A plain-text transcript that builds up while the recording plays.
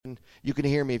can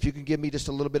hear me. If you can give me just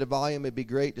a little bit of volume, it'd be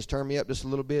great. Just turn me up just a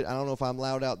little bit. I don't know if I'm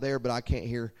loud out there, but I can't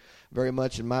hear very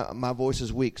much, and my voice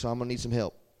is weak, so I'm going to need some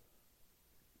help.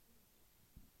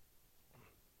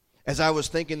 As I was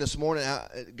thinking this morning,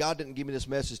 God didn't give me this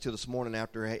message till this morning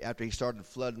after He started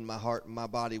flooding my heart and my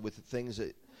body with the things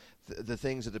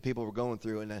that the people were going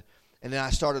through, and then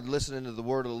I started listening to the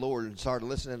word of the Lord and started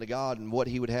listening to God and what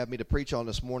He would have me to preach on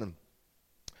this morning.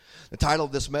 The title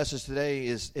of this message today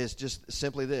is just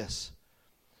simply this.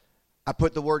 I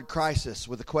put the word crisis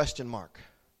with a question mark.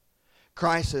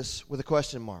 Crisis with a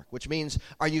question mark, which means,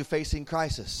 are you facing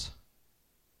crisis?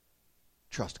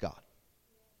 Trust God.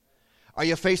 Are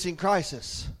you facing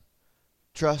crisis?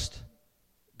 Trust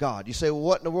God. You say, well,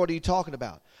 what in the world are you talking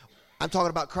about? I'm talking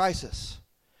about crisis.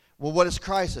 Well, what is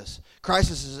crisis?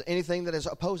 Crisis is anything that is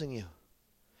opposing you.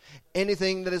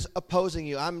 Anything that is opposing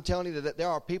you. I'm telling you that there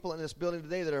are people in this building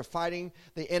today that are fighting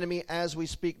the enemy as we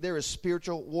speak. There is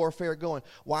spiritual warfare going.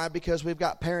 Why? Because we've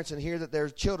got parents in here that their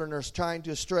children are trying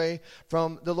to stray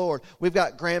from the Lord. We've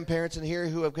got grandparents in here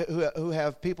who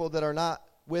have people that are not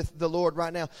with the Lord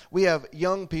right now. We have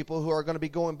young people who are going to be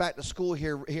going back to school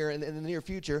here in the near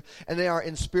future, and they are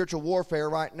in spiritual warfare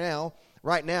right now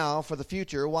for the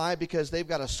future. Why? Because they've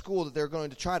got a school that they're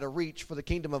going to try to reach for the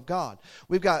kingdom of God.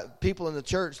 We've got people in the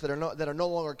church that are no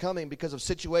longer coming because of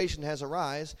situation has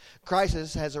arisen,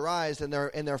 crisis has arisen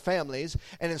in their families,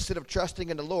 and instead of trusting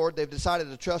in the Lord, they've decided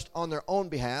to trust on their own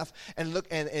behalf and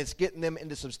it's getting them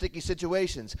into some sticky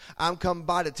situations. I'm come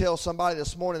by to tell somebody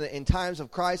this morning that in times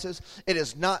of crisis, it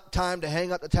is not time to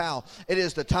hang up the towel. It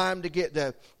is the time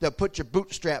to put your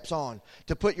bootstraps on,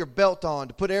 to put your belt on,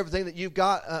 to put everything that you've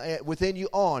got within you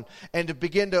on, and to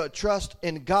begin to trust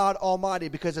in God Almighty,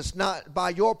 because it's not by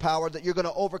your power that you're going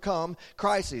to overcome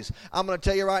crises. I'm going to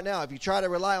tell you right now, if you try to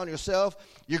rely on yourself,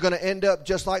 you're going to end up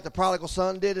just like the prodigal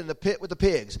son did in the pit with the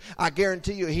pigs. I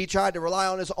guarantee you, he tried to rely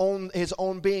on his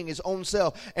own being, his own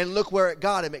self, and look where it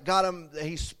got him. It got him.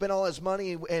 He spent all his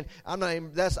money, and I'm not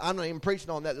even preaching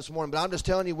on that this morning, but I'm just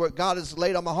telling you what God has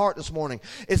laid on my heart this morning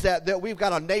is that we've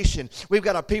got a nation, we've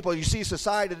got a people. You see,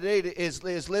 society today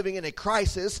is living in a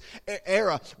crisis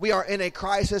era. We are in a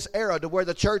crisis era to where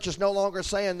the church is no longer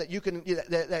saying that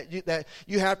that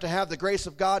you have to have the grace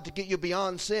of God to get you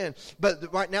beyond sin.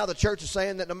 But right now the church is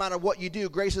saying that no matter what you do,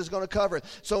 grace is going to cover it.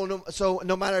 So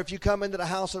no matter if you come into the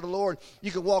house of the Lord,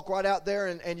 you can walk right out there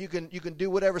and you can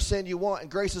do whatever sin you want, and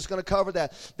grace is going to cover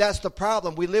that. That's the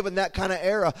problem. We live in that kind of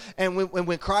era, and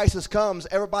when crisis comes,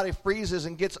 everybody freezes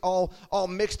and gets all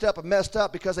mixed up and messed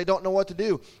up because they don't know what to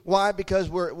do. Why? Because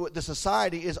the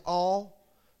society is all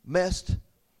messed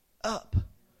up.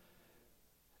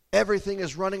 Everything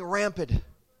is running rampant.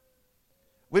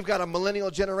 We've got a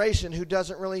millennial generation who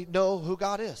doesn't really know who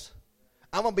God is.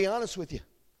 I'm going to be honest with you.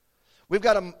 We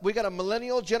got a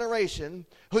millennial generation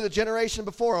who the generation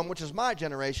before them, which is my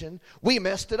generation, we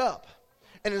messed it up.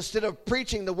 And instead of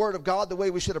preaching the Word of God the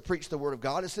way we should have preached the Word of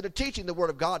God, instead of teaching the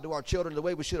Word of God to our children the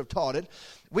way we should have taught it,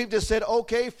 we've just said,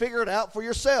 okay, figure it out for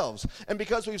yourselves. And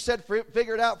because we've said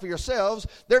figure it out for yourselves,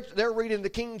 they're reading the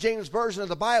King James Version of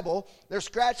the Bible, they're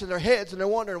scratching their heads, and they're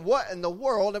wondering, what in the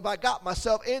world have I got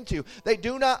myself into? They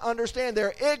do not understand.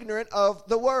 They're ignorant of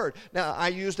the Word. Now, I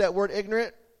use that word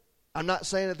ignorant. I'm not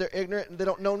saying that they're ignorant and they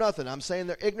don't know nothing. I'm saying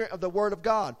they're ignorant of the Word of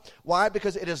God. Why?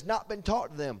 Because it has not been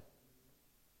taught to them.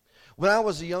 When I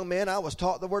was a young man, I was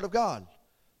taught the Word of God.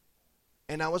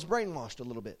 And I was brainwashed a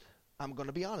little bit. I'm going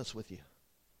to be honest with you.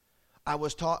 I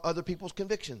was taught other people's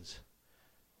convictions.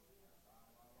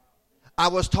 I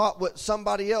was taught what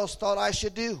somebody else thought I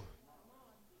should do.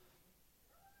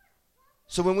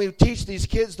 So when we teach these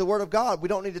kids the Word of God, we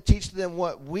don't need to teach them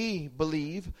what we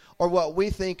believe or what we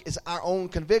think is our own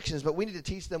convictions, but we need to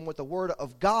teach them what the Word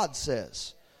of God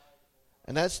says.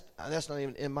 And that's not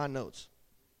even in my notes.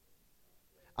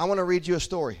 I want to read you a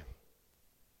story.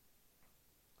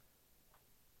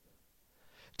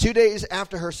 2 days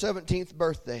after her 17th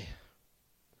birthday,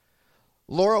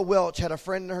 Laura Welch had a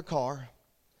friend in her car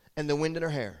and the wind in her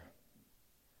hair.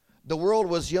 The world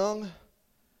was young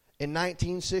in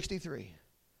 1963.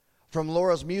 From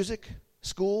Laura's music,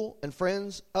 school, and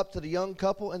friends up to the young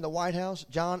couple in the White House,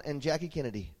 John and Jackie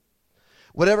Kennedy.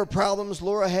 Whatever problems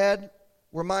Laura had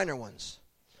were minor ones.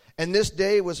 And this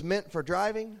day was meant for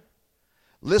driving,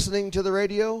 listening to the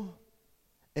radio,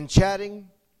 and chatting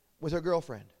with her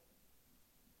girlfriend.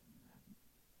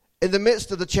 In the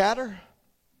midst of the chatter,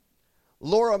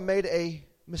 Laura made a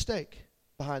mistake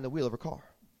behind the wheel of her car.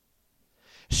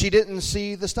 She didn't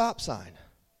see the stop sign.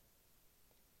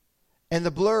 And the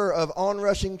blur of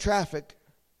onrushing traffic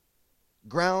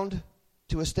ground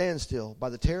to a standstill by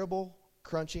the terrible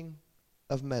crunching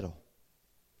of metal.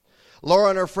 Laura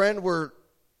and her friend were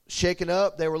shaken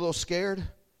up. They were a little scared.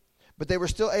 But they were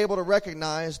still able to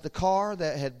recognize the car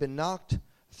that had been knocked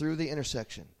through the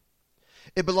intersection.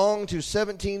 It belonged to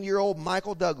 17-year-old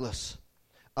Michael Douglas,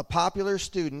 a popular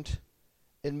student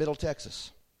in Middle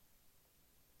Texas.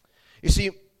 You see,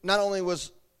 not only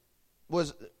was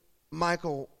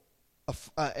Michael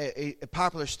a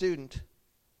popular student,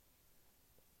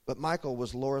 but Michael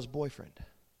was Laura's boyfriend.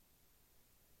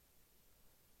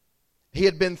 He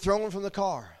had been thrown from the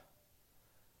car,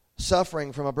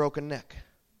 suffering from a broken neck.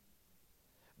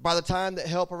 By the time that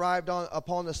help arrived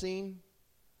upon the scene,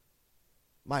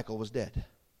 Michael was dead.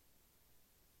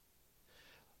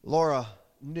 Laura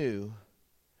knew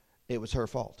it was her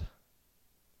fault.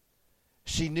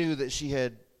 She knew that she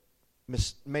had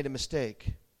made a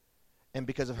mistake, and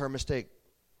because of her mistake,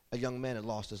 a young man had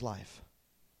lost his life.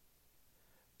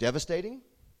 Devastating?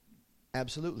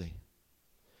 Absolutely.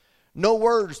 No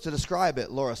words to describe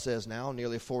it, Laura says now,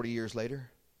 nearly 40 years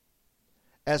later.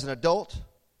 As an adult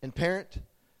and parent,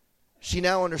 she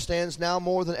now understands now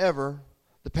more than ever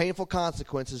the painful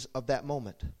consequences of that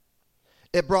moment.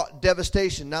 It brought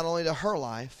devastation not only to her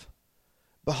life,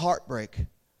 but heartbreak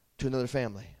to another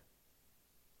family.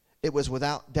 It was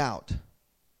without doubt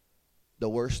the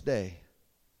worst day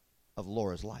of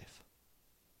Laura's life.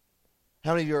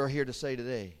 How many of you are here to say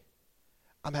today,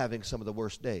 I'm having some of the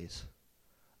worst days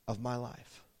of my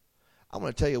life? I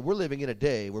want to tell you, we're living in a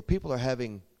day where people are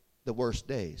having the worst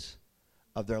days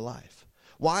of their life.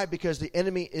 Why? Because the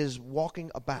enemy is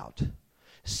walking about,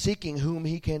 seeking whom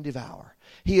he can devour.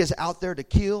 He is out there to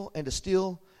kill and to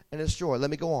steal and destroy.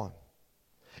 Let me go on.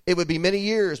 It would be many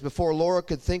years before Laura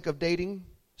could think of dating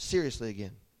seriously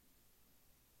again.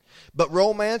 But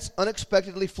romance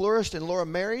unexpectedly flourished, and Laura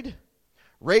married,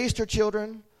 raised her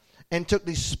children, and took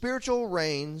the spiritual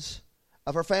reins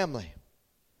of her family.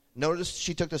 Notice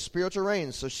she took the spiritual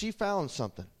reins, so she found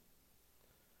something.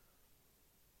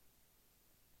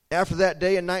 After that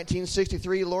day in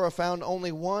 1963, Laura found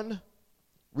only one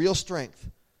real strength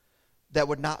that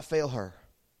would not fail her,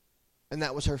 and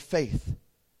that was her faith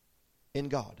in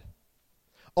God.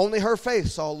 Only her faith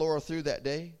saw Laura through that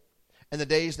day and the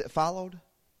days that followed.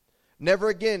 Never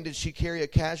again did she carry a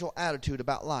casual attitude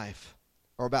about life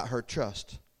or about her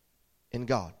trust in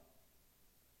God.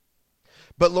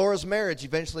 But Laura's marriage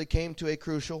eventually came to a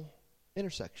crucial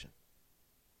intersection.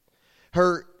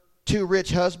 Her too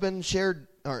rich husband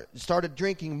started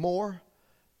drinking more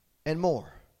and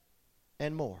more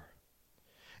and more.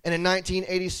 And in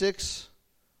 1986,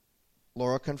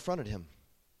 Laura confronted him.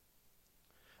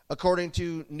 According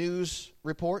to news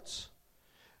reports,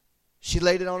 she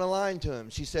laid it on a line to him.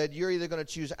 She said, you're either going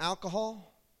to choose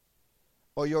alcohol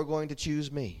or you're going to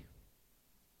choose me.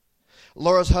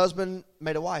 Laura's husband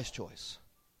made a wise choice.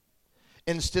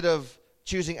 Instead of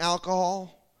choosing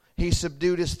alcohol, he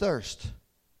subdued his thirst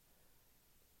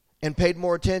and paid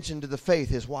more attention to the faith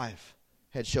his wife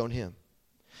had shown him.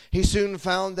 He soon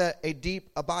found that a deep,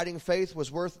 abiding faith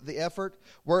was worth the effort,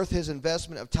 worth his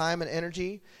investment of time and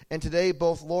energy. And today,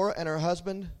 both Laura and her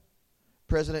husband,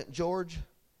 President George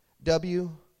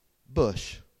W.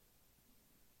 Bush,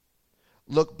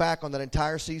 look back on that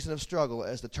entire season of struggle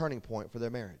as the turning point for their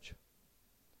marriage,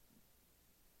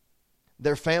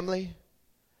 their family,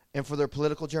 and for their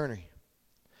political journey.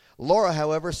 Laura,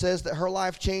 however, says that her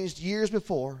life changed years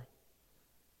before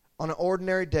on an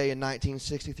ordinary day in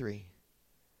 1963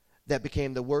 that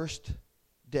became the worst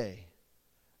day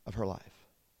of her life.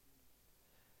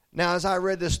 Now, as I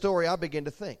read this story, I begin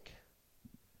to think.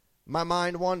 My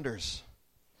mind wanders.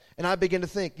 And I begin to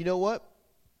think, you know what?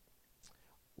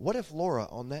 What if Laura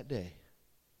on that day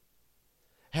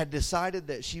had decided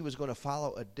that she was going to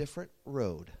follow a different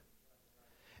road,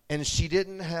 and she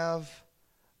didn't have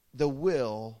the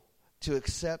will to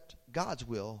accept God's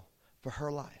will for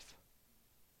her life?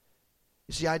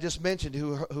 You see, I just mentioned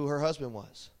who her husband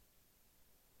was.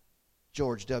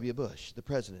 George W. Bush, the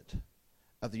President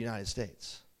of the United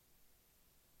States.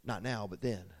 Not now, but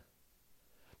then.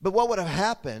 But what would have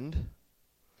happened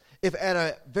if at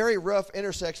a very rough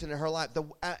intersection in her life,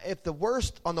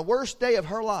 on the worst day of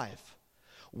her life,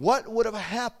 what would have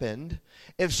happened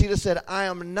if she'd have said, I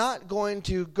am not going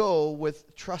to go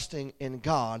with trusting in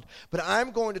God, but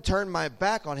I'm going to turn my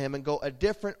back on him and go a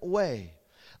different way?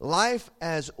 Life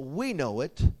as we know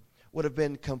it would have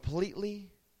been completely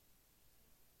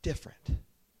different.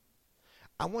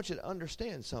 I want you to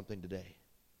understand something today.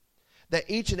 That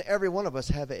each and every one of us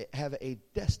have a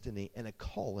destiny and a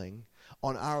calling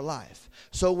on our life.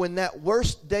 So when that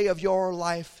worst day of your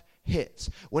life hits,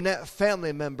 when that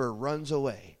family member runs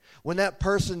away, When that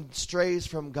person strays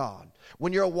from God,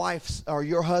 when your wife or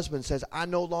your husband says, I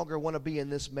no longer want to be in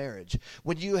this marriage,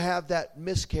 when you have that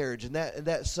miscarriage and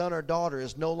that son or daughter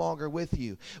is no longer with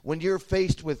you, when you're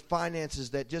faced with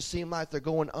finances that just seem like they're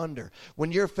going under,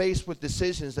 when you're faced with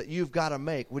decisions that you've got to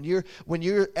make, when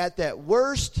you're at that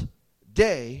worst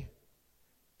day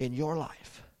in your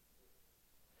life,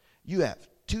 you have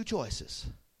two choices.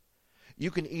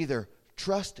 You can either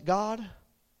trust God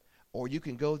or you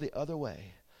can go the other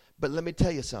way. But let me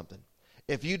tell you something.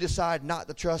 If you decide not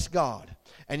to trust God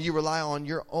and you rely on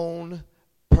your own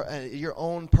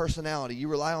personality, you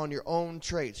rely on your own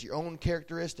traits, your own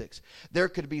characteristics, there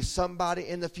could be somebody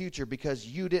in the future because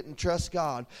you didn't trust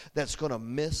God that's going to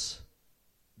miss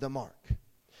the mark.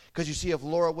 Because you see, if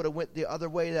Laura would have went the other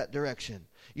way, that direction,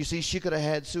 you see, she could have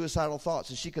had suicidal thoughts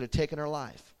and she could have taken her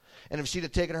life. And if she'd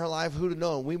have taken her life, who'd have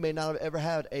known? We may not have ever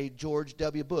had a George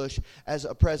W. Bush as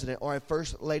a president or a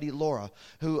First Lady Laura,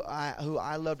 who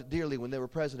I loved dearly when they were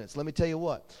presidents. Let me tell you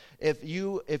what. If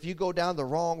you go down the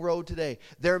wrong road today,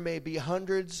 there may be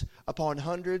hundreds upon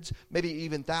hundreds, maybe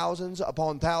even thousands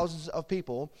upon thousands of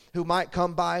people who might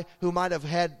come by, who might have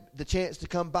had the chance to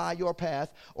come by your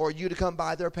path or you to come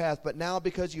by their path. But now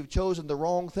because you've chosen the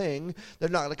wrong thing, they're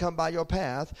not going to come by your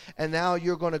path. And now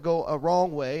you're going to go a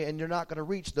wrong way and you're not going to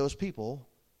reach those people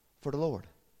for the Lord.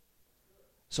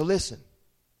 So listen.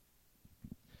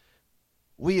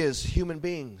 We as human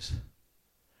beings,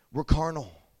 we're carnal.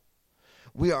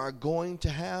 We are going to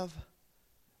have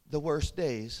the worst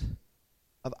days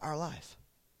of our life.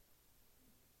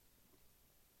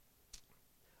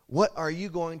 What are you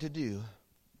going to do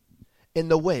in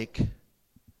the wake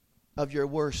of your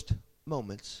worst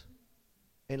moments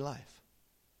in life?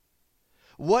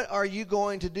 What are you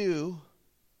going to do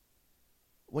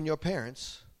when your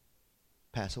parents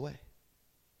pass away?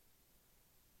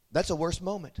 That's a worst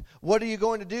moment. What are you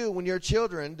going to do when your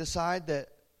children decide that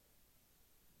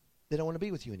they don't want to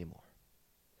be with you anymore?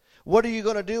 What are you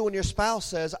going to do when your spouse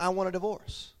says, I want a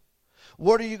divorce?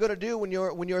 What are you going to do when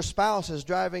your spouse is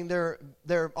driving their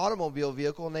automobile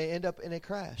vehicle and they end up in a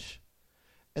crash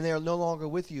and they are no longer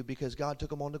with you because God took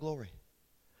them on to glory?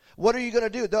 What are you going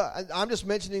to do? I'm just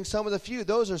mentioning some of the few.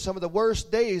 Those are some of the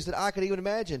worst days that I could even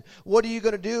imagine. What are you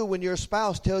going to do when your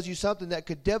spouse tells you something that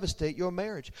could devastate your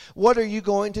marriage? What are you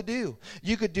going to do?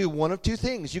 You could do one of two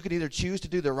things. You could either choose to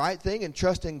do the right thing and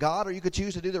trust in God, or you could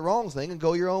choose to do the wrong thing and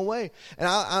go your own way. And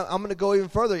I'm going to go even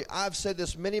further. I've said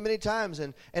this many, many times,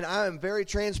 and I am very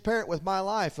transparent with my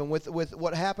life and with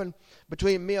what happened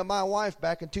between me and my wife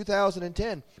back in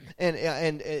 2010.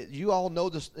 And you all know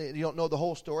this. You don't know the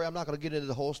whole story. I'm not going to get into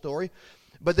the whole story.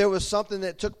 But there was something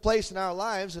that took place in our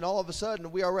lives, and all of a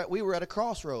sudden we were at a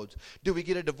crossroads. Do we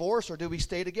get a divorce or do we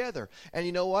stay together? And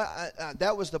you know what?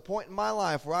 That was the point in my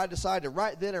life where I decided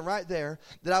right then and right there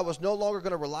that I was no longer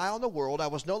going to rely on the world. I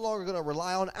was no longer going to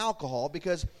rely on alcohol,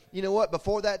 because you know what?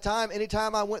 Before that time,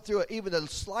 anytime I went through even the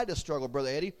slightest struggle, Brother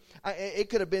Eddie, it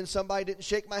could have been somebody didn't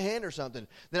shake my hand or something.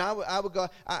 Then I would go.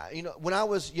 When I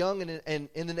was young and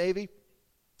in the Navy,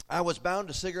 I was bound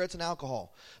to cigarettes and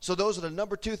alcohol. So those are the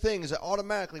number two things that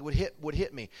automatically would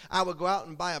hit me. I would go out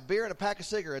and buy a beer and a pack of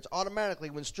cigarettes automatically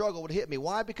when struggle would hit me.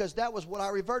 Why? Because that was what I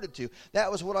reverted to. That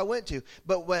was what I went to.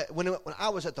 But when I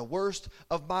was at the worst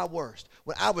of my worst,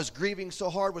 when I was grieving so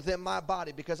hard within my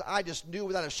body because I just knew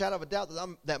without a shadow of a doubt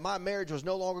that my marriage was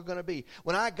no longer going to be.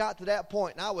 When I got to that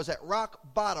point and I was at rock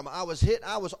bottom, I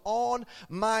was on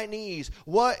my knees.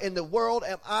 What in the world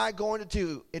am I going to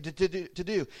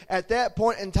do? At that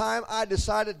point in time, I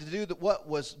decided to do what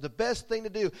was the best thing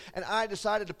to do, and I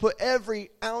decided to put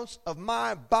every ounce of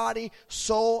my body,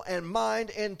 soul, and mind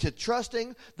into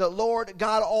trusting the Lord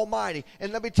God Almighty.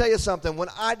 And let me tell you something, when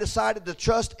I decided to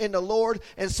trust in the Lord,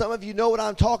 and some of you know what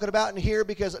I'm talking about in here,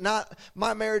 because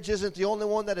my marriage isn't the only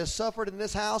one that has suffered in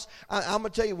this house. I'm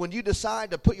going to tell you, when you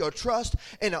decide to put your trust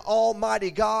in an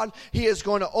Almighty God, He is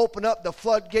going to open up the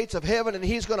floodgates of heaven, and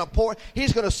He's going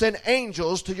to send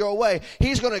angels to your way.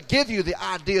 He's going to give you the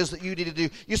ideas that you need to do.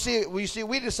 You see,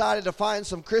 we decided to find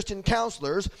some Christian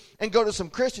counselors and go to some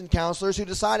Christian counselors who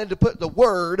decided to put the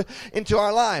Word into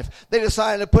our life. They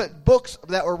decided to put books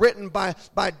that were written by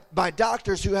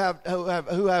doctors who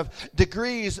have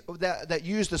degrees that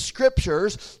use the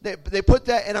Scriptures. They put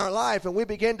that in our life, and we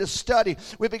began to study.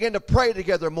 We began to pray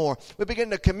together more. We began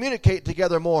to communicate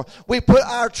together more. We put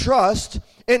our trust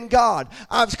in God.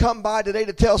 I've come by today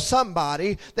to tell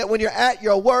somebody that when you're at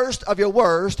your worst of your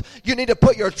worst, you need to put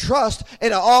put your trust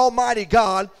in an almighty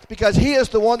God, because he is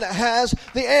the one that has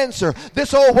the answer.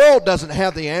 This old world doesn't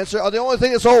have the answer. Or the only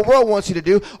thing this old world wants you to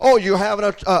do, oh, you're having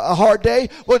a hard day?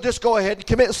 Well, just go ahead and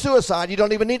commit suicide. You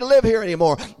don't even need to live here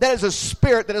anymore. That is a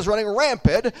spirit that is running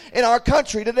rampant in our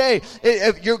country today.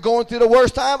 If you're going through the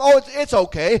worst time, oh, it's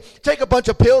okay. Take a bunch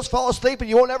of pills, fall asleep, and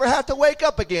you won't ever have to wake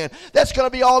up again. That's going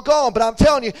to be all gone. But I'm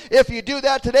telling you, if you do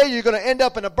that today, you're going to end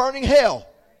up in a burning hell.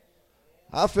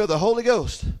 I feel the Holy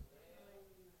Ghost.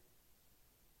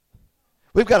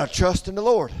 We've got to trust in the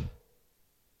Lord.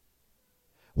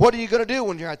 What are you going to do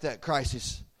when you're at that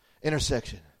crisis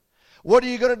intersection? What are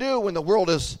you going to do when the world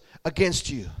is against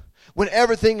you? When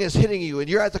everything is hitting you and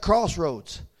you're at the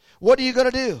crossroads? What are you going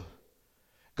to do?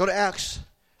 Go to Acts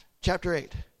chapter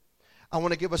 8. I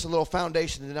want to give us a little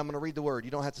foundation, and then I'm going to read the word.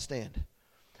 You don't have to stand.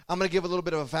 I'm going to give a little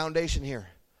bit of a foundation here.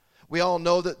 We all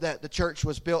know that the church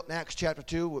was built in Acts chapter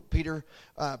 2. Peter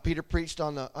preached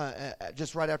on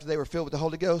just right after they were filled with the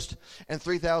Holy Ghost, and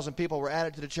 3,000 people were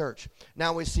added to the church.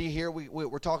 Now we see here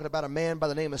we're talking about a man by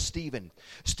the name of Stephen.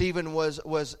 Stephen was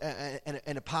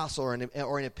an apostle or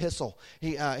an epistle.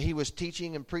 He was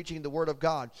teaching and preaching the word of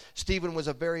God. Stephen was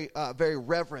a very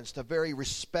reverenced, a very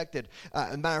respected.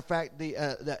 As a matter of fact,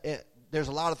 there's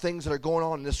a lot of things that are going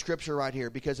on in this scripture right here,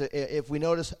 because if we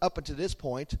notice up until this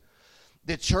point,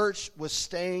 the church was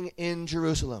staying in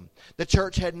Jerusalem. The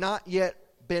church had not yet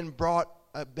been went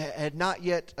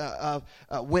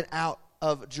out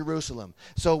of Jerusalem.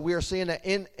 So we are seeing that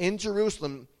in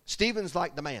Jerusalem, Stephen's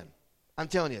like the man. I'm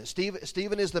telling you,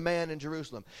 Stephen is the man in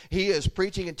Jerusalem. He is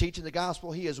preaching and teaching the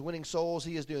gospel. He is winning souls.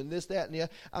 He is doing this, that, and the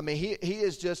other. I mean, he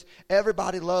is just,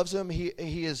 everybody loves him. He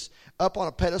is up on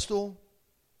a pedestal.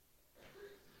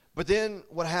 But then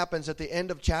what happens at the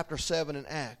end of chapter 7 in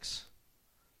Acts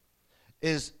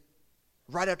is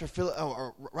right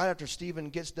after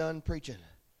Stephen gets done preaching,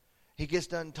 he gets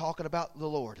done talking about the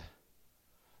Lord.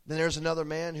 Then there's another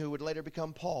man who would later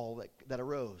become Paul that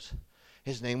arose.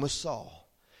 His name was Saul.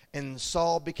 And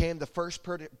Saul became the first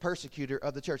persecutor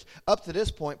of the church. Up to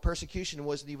this point, persecution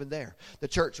wasn't even there. The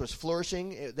church was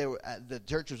flourishing. The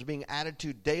church was being added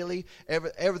to daily.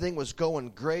 Everything was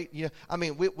going great. You know, I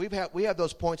mean, we have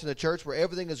those points in the church where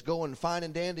everything is going fine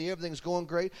and dandy. Everything's going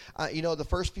great. The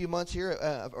first few months here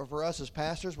for us as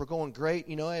pastors, we're going great.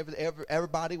 You know,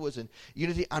 everybody was in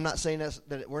unity. I'm not saying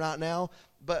that we're not now,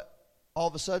 but all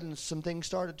of a sudden, some things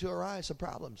started to arise, some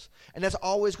problems. And that's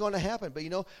always going to happen.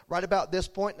 But, right about this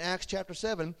point in Acts chapter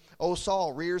 7, old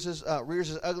Saul rears his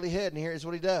ugly head, and here's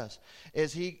what he does.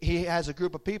 Is he has a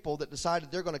group of people that decided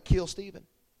they're going to kill Stephen,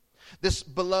 this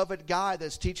beloved guy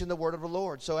that's teaching the word of the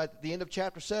Lord. So at the end of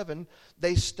chapter 7,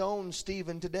 they stone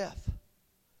Stephen to death.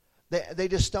 They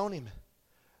just stone him.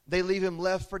 They leave him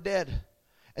left for dead.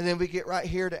 And then we get right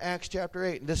here to Acts chapter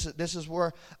 8. And this is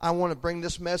where I want to bring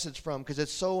this message from, because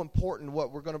it's so important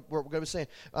what we're going to be saying.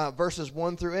 Verses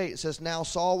 1 through 8. It says, "Now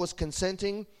Saul was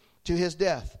consenting to his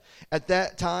death. At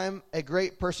that time, a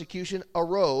great persecution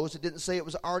arose." It didn't say it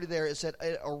was already there. It said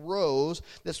it arose.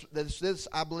 This,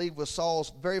 I believe, was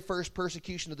Saul's very first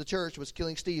persecution of the church, was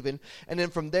killing Stephen. And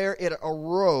then from there, it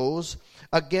arose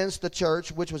against the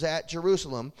church, which was at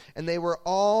Jerusalem. And they were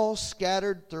all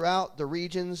scattered throughout the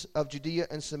regions of Judea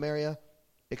and Samaria,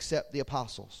 except the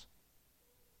apostles.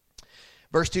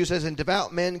 Verse 2 says, "And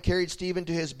devout men carried Stephen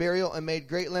to his burial and made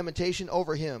great lamentation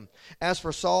over him. As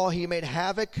for Saul, he made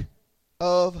havoc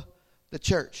of the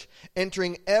church,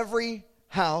 entering every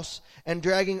house and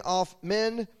dragging off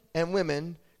men and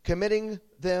women, committing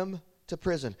them to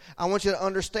prison." I want you to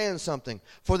understand something.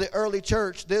 For the early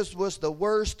church, this was the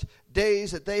worst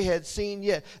days that they had seen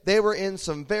yet. They were in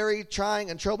some very trying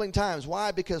and troubling times.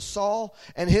 Why? Because Saul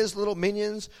and his little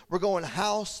minions were going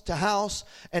house to house,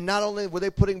 and not only were they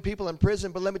putting people in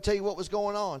prison, but let me tell you what was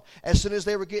going on. As soon as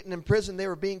they were getting in prison, they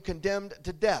were being condemned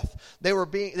to death. They were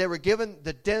given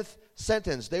the death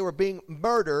sentence. They were being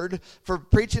murdered for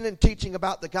preaching and teaching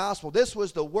about the gospel. This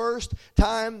was the worst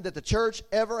time that the church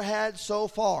ever had so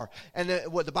far. And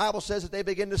what the Bible says that they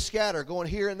began to scatter, going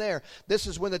here and there. This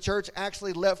is when the church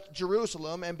actually left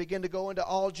Jerusalem and began to go into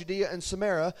all Judea and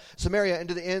Samaria,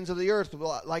 into the ends of the earth,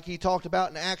 like he talked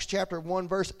about in Acts chapter 1,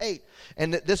 verse 8.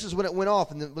 And this is when it went off.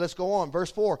 And then let's go on.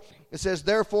 Verse 4. It says,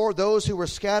 "Therefore those who were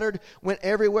scattered went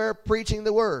everywhere preaching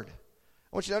the word."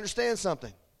 I want you to understand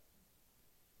something.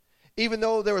 Even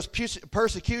though there was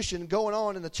persecution going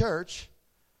on in the church,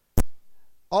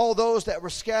 all those that were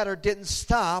scattered didn't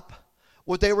stop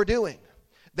what they were doing.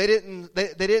 They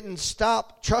didn't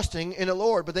stop trusting in the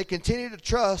Lord, but they continued to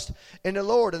trust in the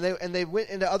Lord, and they went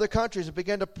into other countries and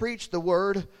began to preach the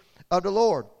word of the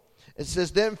Lord. It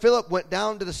says, then Philip went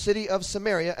down to the city of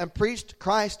Samaria and preached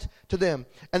Christ to them.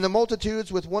 And the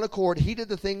multitudes with one accord heeded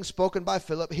the things spoken by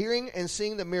Philip, hearing and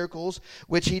seeing the miracles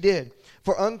which he did.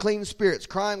 For unclean spirits,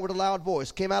 crying with a loud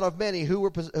voice, came out of many who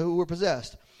were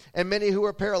possessed. And many who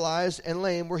were paralyzed and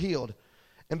lame were healed.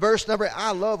 And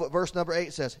I love what verse number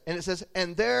 8 says. And it says,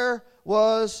 and there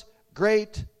was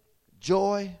great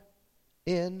joy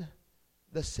in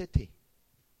the city.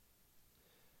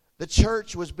 The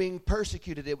church was being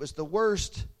persecuted. It was the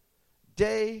worst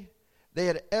day they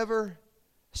had ever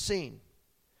seen.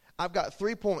 I've got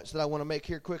 3 points that I want to make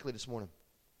here quickly this morning.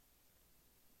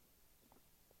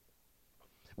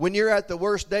 When you're at the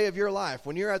worst day of your life,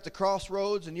 when you're at the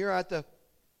crossroads and you're at the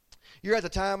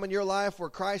time in your life where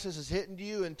crisis is hitting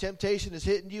you and temptation is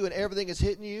hitting you and everything is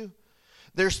hitting you,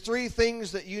 there's 3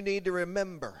 things that you need to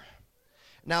remember.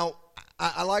 Now,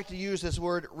 I like to use this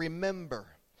word, remember.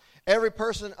 Every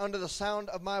person under the sound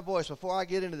of my voice, before I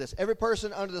get into this, every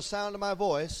person under the sound of my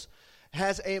voice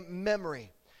has a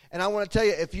memory. And I want to tell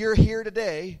you, if you're here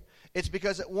today, it's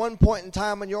because at one point in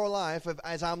time in your life,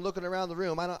 as I'm looking around the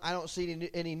room, I don't see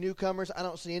any newcomers. I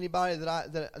don't see anybody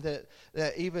that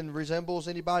even resembles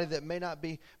anybody that may not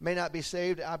be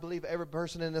saved. I believe every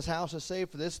person in this house is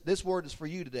saved. For this word is for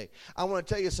you today. I want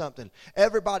to tell you something.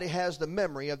 Everybody has the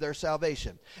memory of their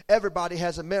salvation. Everybody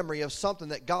has a memory of something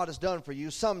that God has done for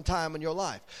you sometime in your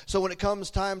life. So when it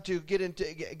comes time to get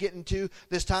into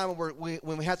this time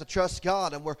when we have to trust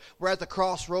God and we're at the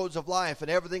crossroads of life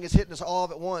and everything is hitting us all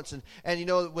at once, and you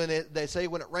know, they say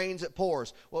when it rains, it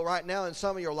pours. Well, right now in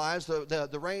some of your lives,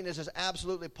 the rain is just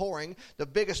absolutely pouring. The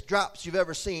biggest drops you've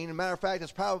ever seen. As a matter of fact,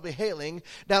 it's probably hailing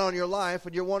down on your life,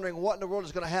 and you're wondering what in the world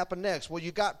is going to happen next. Well,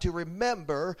 you got to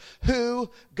remember who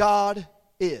God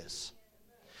is.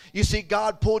 You see,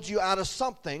 God pulled you out of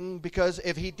something because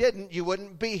if he didn't, you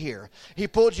wouldn't be here. He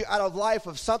pulled you out of life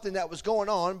of something that was going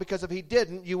on because if he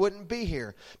didn't, you wouldn't be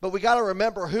here. But we got to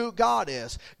remember who God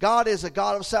is. God is a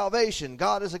God of salvation.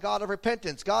 God is a God of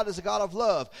repentance. God is a God of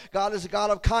love. God is a God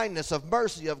of kindness, of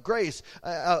mercy, of grace,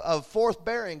 of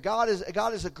forthbearing. God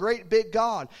is a great big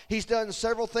God. He's done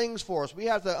several things for us. We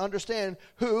have to understand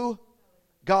who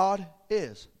God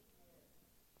is.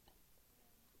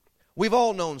 We've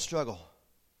all known struggle.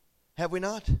 Have we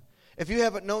not? If you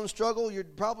haven't known struggle, you're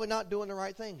probably not doing the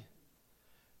right thing.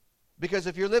 Because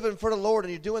if you're living for the Lord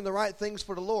and you're doing the right things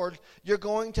for the Lord, you're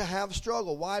going to have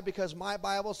struggle. Why? Because my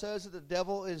Bible says that the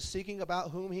devil is seeking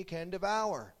about whom he can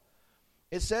devour.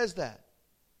 It says that.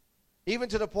 Even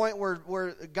to the point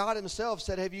where God himself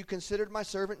said, have you considered my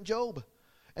servant Job?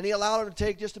 And he allowed him to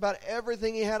take just about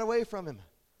everything he had away from him.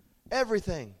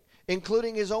 Everything,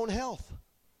 including his own health.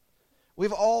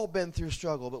 We've all been through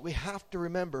struggle, but we have to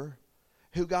remember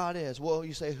who God is. Well,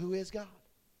 you say, who is God?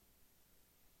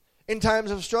 In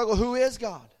times of struggle, who is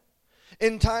God?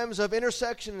 In times of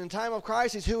intersection, in time of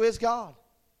crisis, who is God?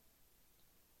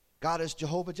 God is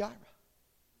Jehovah Jireh,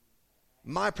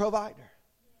 my provider.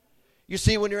 You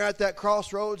see, when you're at that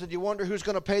crossroads and you wonder who's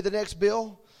going to pay the next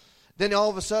bill, then all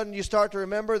of a sudden you start to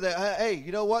remember that, hey,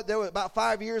 you know what? There was about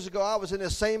 5 years ago, I was in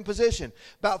the same position.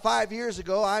 About 5 years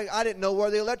ago, I didn't know where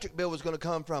the electric bill was going to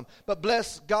come from. But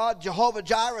bless God, Jehovah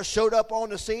Jireh showed up on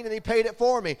the scene and he paid it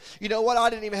for me. You know what? I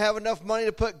didn't even have enough money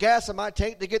to put gas in my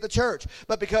tank to get to church.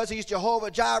 But because he's Jehovah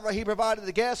Jireh, he provided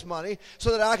the gas money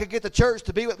so that I could get to church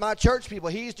to be with my church people.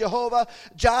 He's Jehovah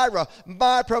Jireh,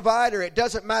 my provider. It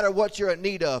doesn't matter what you're in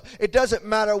need of. It doesn't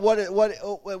matter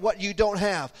what you don't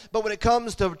have. But when it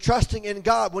comes to trusting in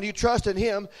God, when you trust in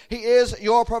him, he is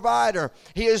your provider.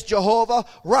 He is Jehovah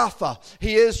Rapha.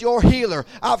 He is your healer.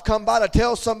 I've come by to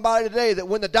tell somebody today that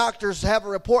when the doctors have a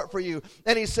report for you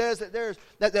and he says that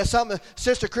there's something,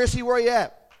 Sister Chrissy, where are you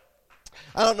at?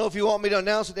 I don't know if you want me to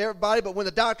announce it to everybody, but when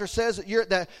the doctor says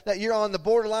that you're on the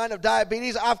borderline of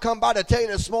diabetes, I've come by to tell you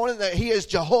this morning that he is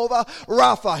Jehovah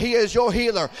Rapha. He is your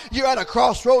healer. You're at a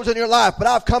crossroads in your life, but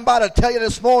I've come by to tell you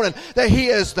this morning that he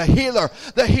is the healer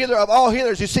of all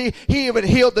healers. You see, he even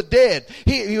healed the dead.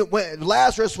 When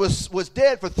Lazarus was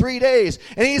dead for 3 days,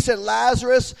 and he said,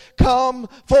 Lazarus, come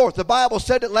forth. The Bible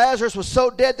said that Lazarus was so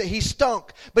dead that he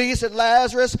stunk, but he said,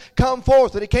 Lazarus, come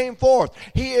forth, and he came forth.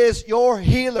 He is your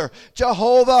healer.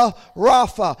 Jehovah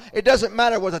Rapha. It doesn't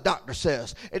matter what the doctor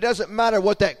says. It doesn't matter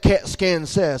what that CAT scan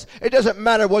says. It doesn't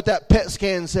matter what that PET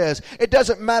scan says. It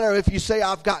doesn't matter if you say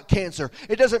I've got cancer.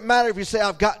 It doesn't matter if you say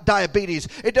I've got diabetes.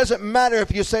 It doesn't matter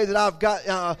if you say that I've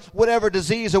got whatever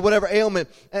disease or whatever ailment.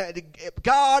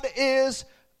 God is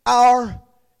our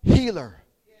healer.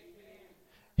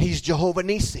 He's Jehovah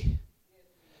Nissi,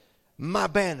 my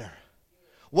banner.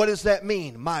 What does that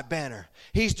mean? My banner.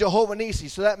 He's Jehovah Nissi.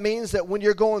 So that means that when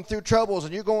you're going through troubles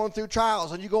and you're going through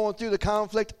trials and you're going through the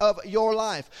conflict of your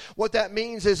life, what that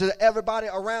means is that everybody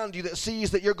around you that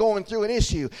sees that you're going through an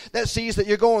issue, that sees that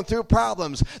you're going through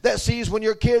problems, that sees when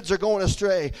your kids are going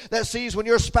astray, that sees when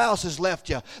your spouse has left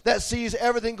you, that sees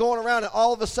everything going around, and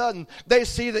all of a sudden they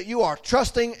see that you are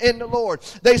trusting in the Lord.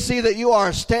 They see that you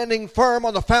are standing firm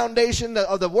on the foundation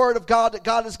of the Word of God that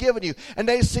God has given you, and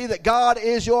they see that God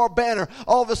is your banner.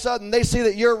 All of a sudden they see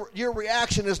that your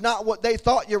reaction is not what they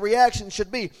thought your reaction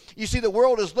should be. You see, the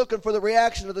world is looking for the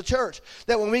reaction of the church,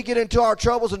 that when we get into our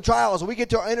troubles and trials and we get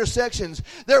to our intersections,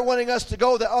 they're wanting us to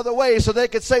go the other way so they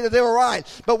could say that they were right.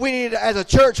 But we need, as a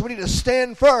church, we need to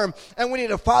stand firm and we need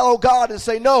to follow God and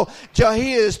say, no,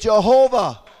 He is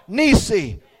Jehovah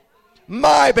Nissi,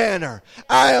 my banner.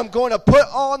 I am going to put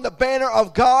on the banner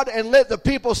of God and let the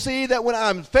people see that when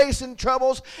I'm facing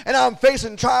troubles and I'm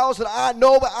facing trials, that I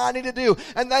know what I need to do,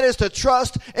 and that is to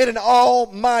trust in an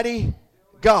almighty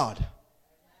God.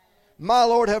 My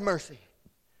Lord, have mercy.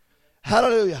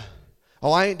 Hallelujah.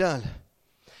 Oh, I ain't done.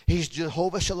 He's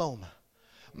Jehovah Shalom,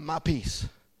 my peace.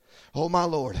 Oh, my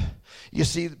Lord. You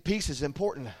see, peace is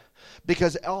important.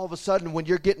 Because all of a sudden, when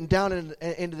you're getting down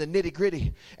into the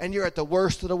nitty-gritty and you're at the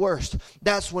worst of the worst,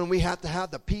 that's when we have to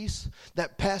have the peace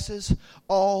that passes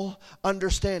all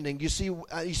understanding. You see,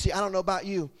 I don't know about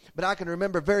you, but I can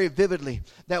remember very vividly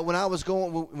that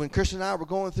when Christian and I were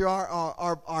going through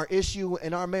our issue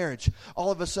in our marriage,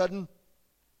 all of a sudden,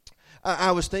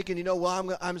 I was thinking,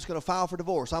 well, I'm just going to file for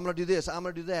divorce. I'm going to do this. I'm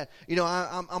going to do that.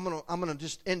 I'm going to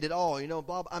just end it all. Blah,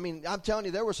 blah. I mean, I'm telling you,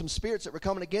 there were some spirits that were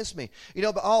coming against me.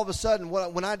 But all of a sudden,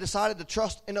 when I decided to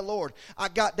trust in the Lord, I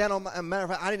got down on matter of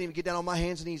fact, I didn't even get down on my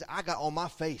hands and knees. I got on my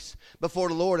face before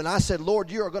the Lord, and I said, Lord,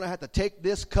 you are going to have to take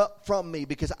this cup from me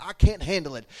because I can't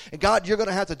handle it. And God, you're going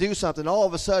to have to do something. All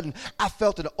of a sudden, I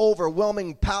felt an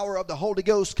overwhelming power of the Holy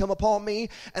Ghost come upon me,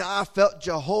 and I felt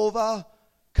Jehovah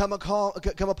come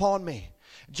upon me.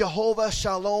 Jehovah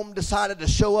Shalom decided to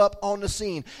show up on the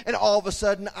scene. And all of a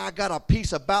sudden, I got a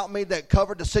peace about me that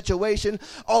covered the situation.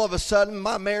 All of a sudden,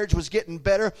 my marriage was getting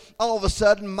better. All of a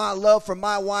sudden, my love for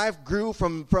my wife grew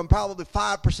from probably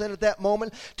 5% at that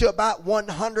moment to about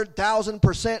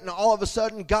 100,000%. And all of a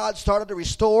sudden, God started to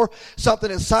restore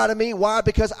something inside of me. Why?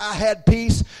 Because I had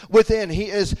peace within. He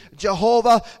is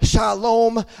Jehovah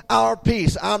Shalom, our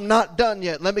peace. I'm not done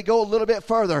yet. Let me go a little bit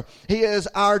further. He is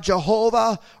our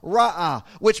Jehovah Ra'ah,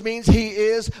 which means He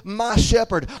is my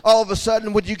shepherd. All of a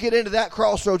sudden, when you get into that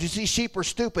crossroads, you see sheep are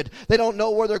stupid. They don't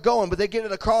know where they're going, but they get to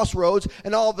the crossroads,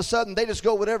 and all of a sudden, they just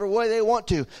go whatever way they want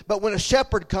to. But when a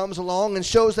shepherd comes along and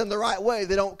shows them the right way,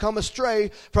 they don't come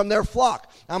astray from their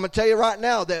flock. I'm going to tell you right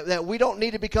now that we don't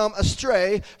need to become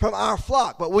astray from our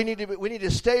flock, but we need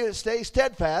to stay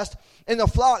steadfast in the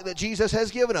flock that Jesus has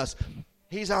given us.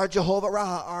 He's our Jehovah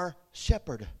Ra'ah, our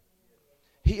shepherd.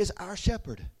 He is our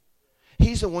shepherd.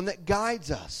 He's the one that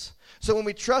guides us. So when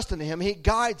we trust in Him, He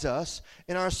guides us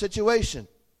in our situation.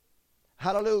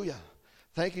 Hallelujah.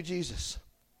 Thank you, Jesus.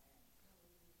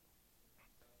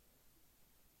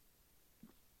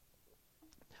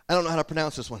 I don't know how to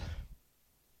pronounce this one.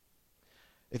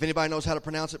 If anybody knows how to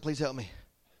pronounce it, please help me.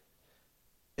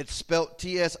 It's spelled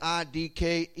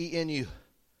Tsidkenu.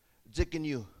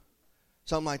 Zikenu.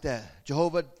 Something like that.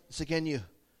 Jehovah Zikenu.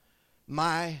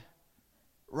 My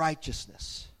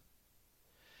righteousness.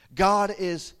 God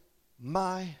is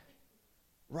my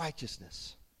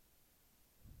righteousness.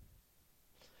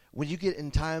 When you get in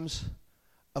times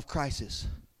of crisis,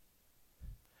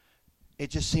 it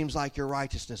just seems like your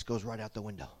righteousness goes right out the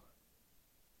window.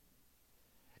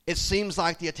 It seems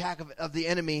like the attack of the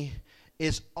enemy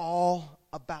is all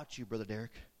about you, Brother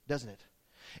Derek, doesn't it?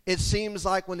 It seems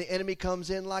like when the enemy comes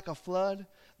in like a flood,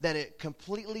 that it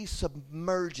completely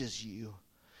submerges you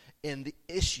in the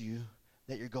issue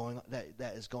that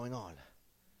is going on.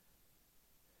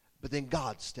 But then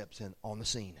God steps in on the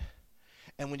scene.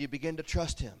 And when you begin to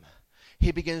trust Him,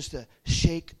 He begins to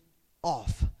shake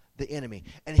off the enemy.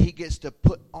 And He gets to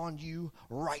put on you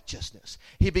righteousness.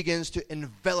 He begins to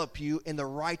envelop you in the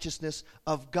righteousness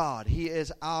of God. He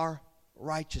is our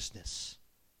righteousness.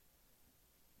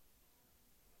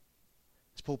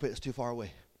 This pulpit is too far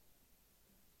away.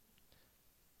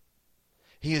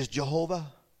 He is Jehovah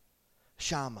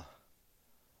Shammah.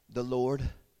 The Lord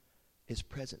is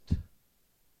present.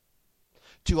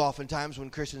 Too often times when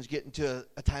Christians get into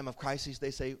a time of crisis, they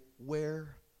say,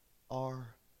 "Where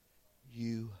are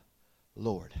you,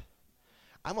 Lord?"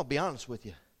 I'm going to be honest with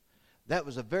you. That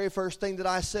was the very first thing that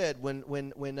I said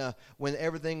when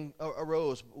everything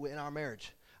arose in our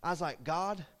marriage. I was like,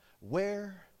 "God,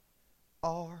 where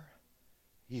are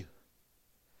you?"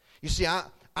 You see,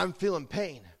 I'm feeling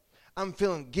pain. I'm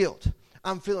feeling guilt.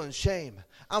 I'm feeling shame.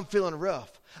 I'm feeling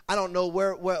rough. I don't know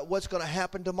what's going to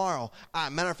happen tomorrow.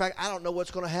 Matter of fact, I don't know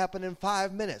what's going to happen in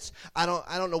 5 minutes. I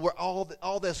don't know where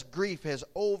all this grief has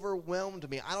overwhelmed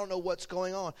me. I don't know what's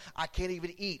going on. I can't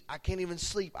even eat. I can't even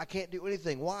sleep. I can't do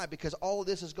anything. Why? Because all of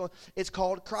this is going. It's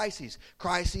called crises.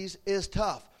 Crises is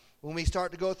tough. When we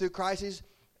start to go through crises,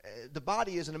 the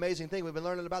body is an amazing thing. We've been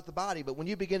learning about the body, but when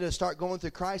you begin to start going through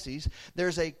crises,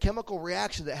 there's a chemical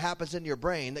reaction that happens in your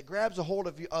brain that grabs a hold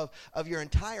of your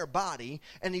entire body,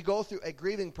 and you go through a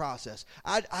grieving process.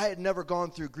 I had never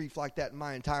gone through grief like that in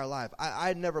my entire life. I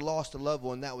had never lost a loved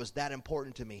one that was that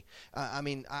important to me.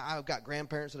 I've got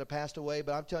grandparents that have passed away,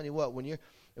 but I'm telling you what,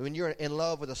 when you're in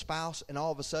love with a spouse and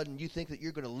all of a sudden you think that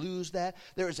you're going to lose that,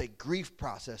 there is a grief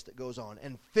process that goes on.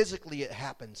 And physically it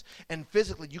happens. And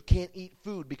physically you can't eat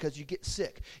food because you get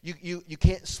sick. You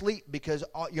can't sleep because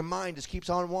your mind just keeps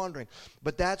on wandering.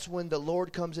 But that's when the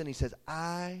Lord comes in. He says,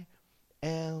 I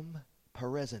am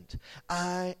present.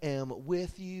 I am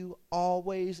with you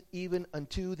always, even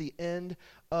unto the end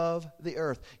of the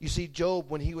earth. You see, Job,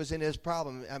 when he was in his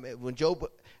problem,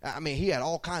 he had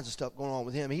all kinds of stuff going on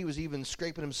with him. He was even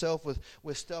scraping himself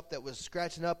with stuff that was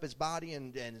scratching up his body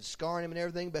and scarring him and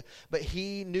everything. But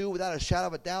he knew without a shadow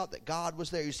of a doubt that God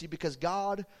was there. You see, because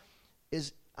God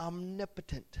is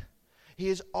omnipotent. He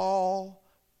is all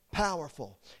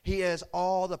powerful. He has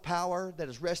all the power that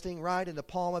is resting right in the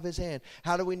palm of his hand.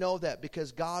 How do we know that?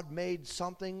 Because God made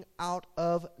something out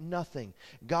of nothing.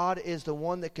 God is the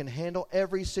one that can handle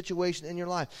every situation in your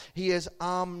life. He is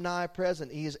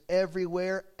omnipresent. He is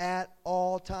everywhere at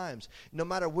all times. No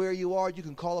matter where you are, you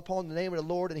can call upon the name of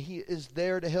the Lord and he is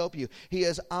there to help you. He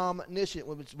is omniscient,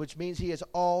 which means he is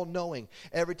all-knowing.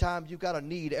 Every time you've got a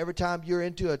need, every time you're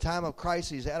into a time of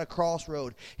crisis at a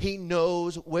crossroad, he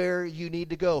knows where you need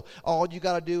to go. All you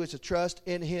got to do is to trust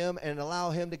in him and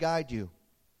allow him to guide you.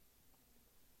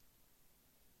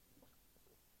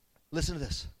 Listen to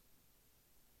this.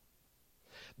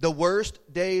 The worst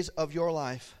days of your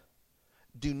life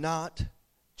do not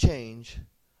change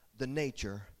the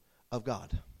nature of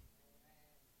God.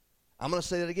 I'm going to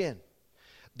say that again.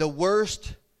 The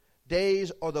worst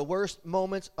days or the worst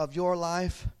moments of your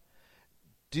life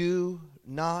do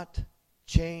not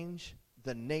change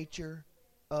the nature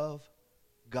of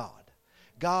God.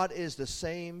 God is the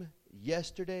same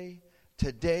yesterday,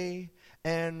 today,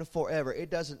 and forever. It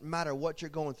doesn't matter what you're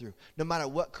going through. No matter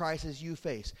what crisis you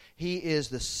face, he is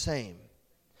the same.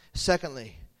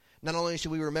 Secondly, not only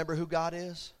should we remember who God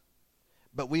is,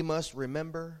 but we must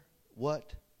remember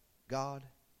what God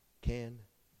can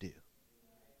do.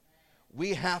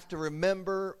 We have to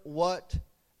remember what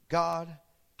God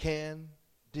can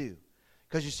do.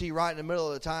 Because you see, right in the middle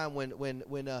of the time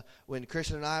when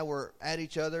Christian and I were at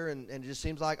each other and it just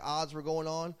seems like odds were going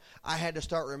on, I had to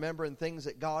start remembering things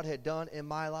that God had done in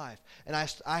my life. And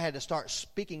I had to start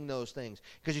speaking those things.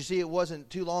 Because you see, it wasn't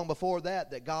too long before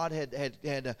that God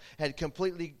had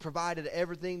completely provided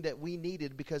everything that we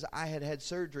needed, because I had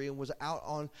surgery and was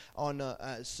out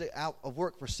out of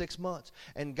work for 6 months.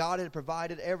 And God had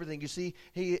provided everything. You see,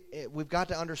 we've got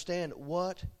to understand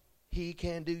what he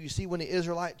can do. You see, when the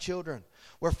Israelite children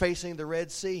were facing the Red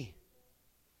Sea,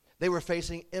 they were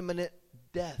facing imminent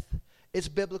death. It's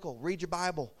biblical. Read your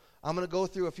Bible. I'm going to go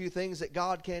through a few things that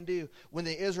God can do. When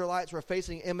the Israelites were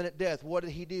facing imminent death, what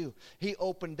did he do? He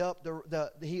opened up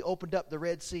the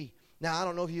Red Sea. Now, I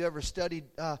don't know if you ever studied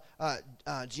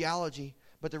geology,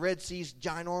 but the Red Sea is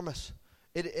ginormous.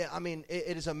 It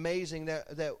is amazing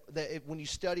that when you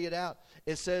study it out,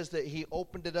 it says that he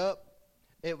opened it up.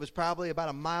 It was probably about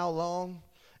a mile long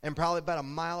and probably about a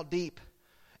mile deep.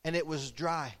 And it was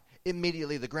dry.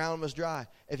 Immediately, the ground was dry.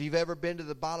 If you've ever been to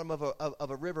the bottom of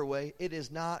a riverway, it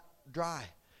is not dry.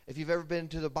 If you've ever been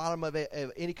to the bottom of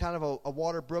any kind of a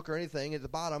water brook or anything at the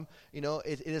bottom,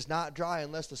 it is not dry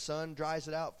unless the sun dries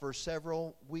it out for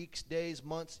several weeks, days,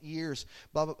 months, years,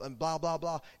 blah, blah, blah, blah,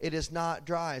 blah. It is not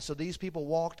dry. So these people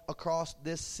walked across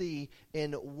this sea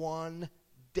in 1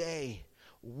 day.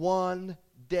 1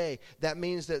 day. That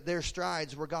means that their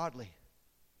strides were godly.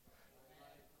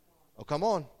 Oh, come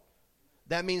on.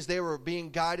 That means they were being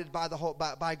guided by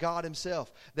God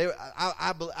himself.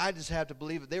 I just have to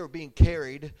believe that they were being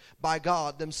carried by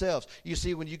God themselves. You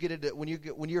see, when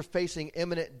you're facing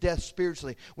imminent death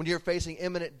spiritually, when you're facing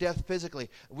imminent death physically,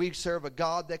 we serve a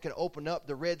God that can open up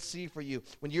the Red Sea for you.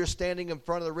 When you're standing in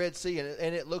front of the Red Sea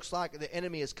and it looks like the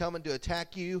enemy is coming to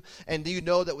attack you, and you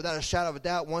know that without a shadow of a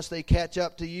doubt, once they catch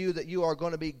up to you, that you are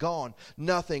going to be gone.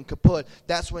 Nothing kaput.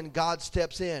 That's when God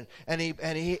steps in and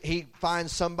he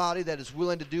finds somebody that is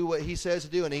willing to do what he says to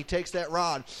do. And he takes that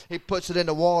rod, he puts it in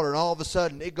the water, and all of a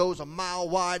sudden it goes a mile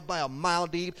wide by a mile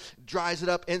deep, dries it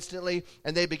up instantly,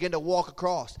 and they begin to walk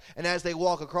across. And as they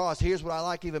walk across, here's what I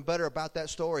like even better about that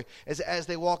story, is as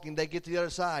they walk and they get to the other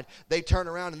side, they turn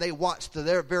around and they watch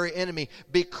their very enemy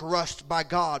be crushed by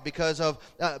God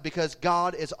because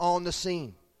God is on the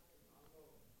scene.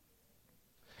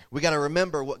 We got to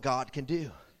remember what God can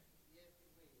do.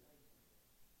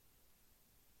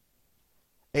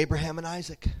 Abraham and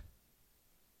Isaac.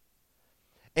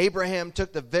 Abraham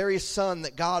took the very son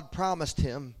that God promised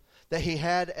him, that he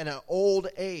had in an old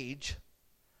age,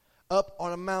 up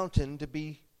on a mountain to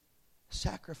be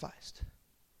sacrificed.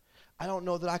 I don't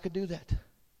know that I could do that.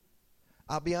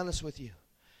 I'll be honest with you.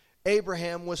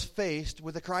 Abraham was faced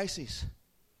with a crisis.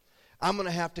 I'm going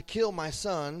to have to kill my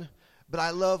son, but I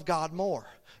love God more.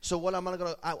 So what I'm going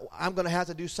to have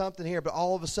to do something here, but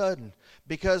all of a sudden,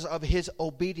 because of his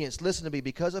obedience, listen to me,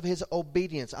 because of his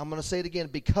obedience, I'm going to say it again,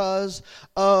 because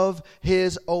of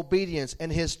his obedience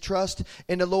and his trust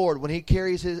in the Lord, when he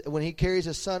carries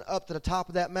his son up to the top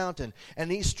of that mountain,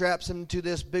 and he straps him to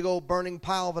this big old burning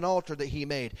pile of an altar that he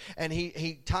made, and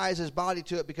he ties his body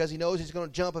to it because he knows he's going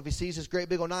to jump if he sees this great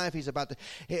big old knife he's about to.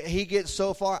 He gets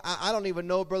so far, I don't even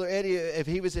know, Brother Eddie, if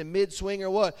he was in mid-swing or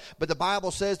what, but the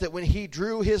Bible says that when he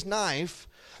drew his knife,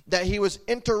 that he was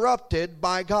interrupted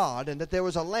by God, and that there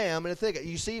was a lamb and a thicket.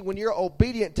 You see, when you're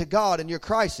obedient to God in your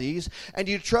crises and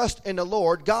you trust in the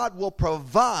Lord, God will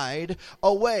provide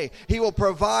a way. He will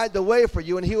provide the way for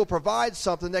you, and he will provide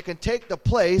something that can take the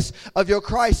place of your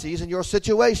crises and your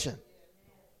situation.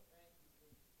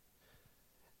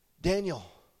 Daniel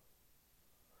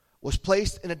was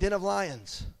placed in a den of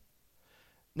lions.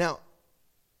 Now,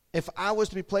 if I was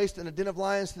to be placed in a den of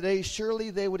lions today, surely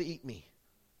they would eat me.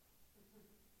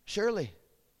 Surely.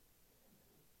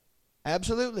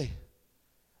 Absolutely.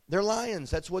 They're lions.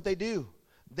 That's what they do.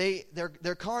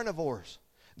 They're carnivores.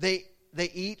 They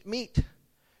eat meat.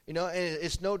 You know, and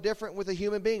it's no different with a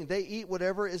human being. They eat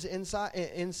whatever is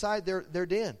inside their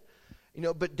den. You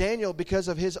know, but Daniel, because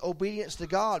of his obedience to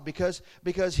God, because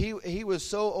he was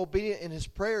so obedient in his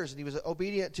prayers, and he was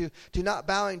obedient to not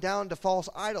bowing down to false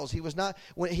idols. He was not,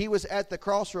 when he was at the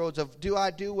crossroads of, do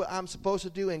I do what I'm supposed to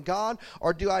do in God,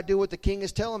 or do I do what the king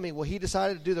is telling me? Well, he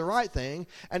decided to do the right thing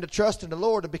and to trust in the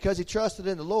Lord. And because he trusted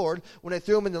in the Lord, when they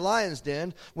threw him in the lion's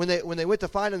den, when they went to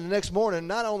find him the next morning,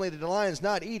 not only did the lions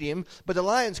not eat him, but the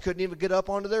lions couldn't even get up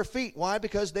onto their feet. Why?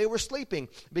 Because they were sleeping.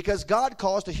 Because God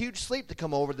caused a huge sleep to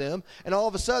come over them. And all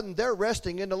of a sudden, they're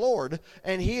resting in the Lord,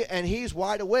 and he's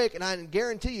wide awake, and I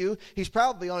guarantee you, he's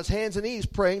probably on his hands and knees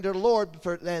praying to the Lord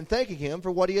and thanking him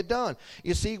for what he had done.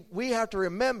 You see, we have to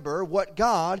remember what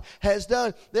God has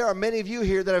done. There are many of you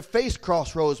here that have faced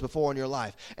crossroads before in your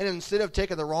life, and instead of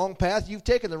taking the wrong path, you've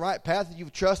taken the right path, and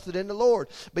you've trusted in the Lord.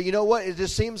 But you know what? It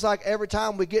just seems like every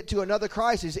time we get to another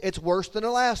crisis, it's worse than the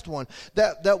last one.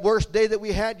 That worst day that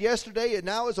we had yesterday, and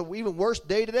now is an even worse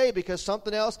day today because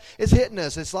something else is hitting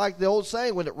us. It's like the old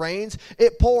saying, when it rains,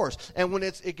 it pours. And when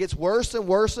it gets worse and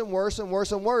worse and worse and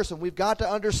worse and worse. And we've got to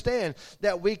understand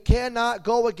that we cannot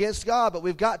go against God, but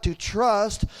we've got to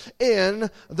trust in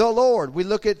the Lord. We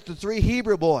look at the 3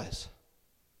 Hebrew boys.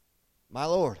 My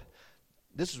Lord,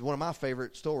 this is one of my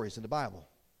favorite stories in the Bible.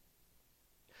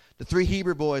 The 3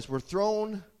 Hebrew boys were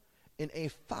thrown in a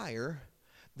fire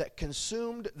that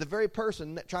consumed the very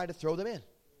person that tried to throw them in.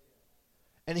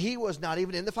 And he was not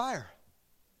even in the fire.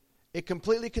 It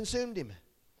completely consumed him.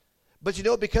 But you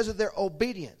know, because of their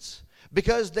obedience,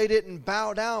 because they didn't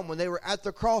bow down when they were at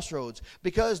the crossroads,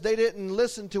 because they didn't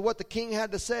listen to what the king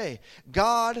had to say,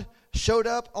 God showed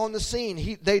up on the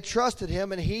scene. They trusted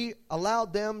him, and he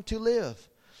allowed them to live.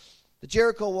 The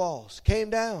Jericho walls came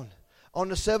down on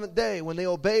the 7th day when they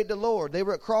obeyed the Lord. They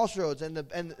were at crossroads, and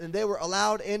they were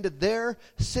allowed into their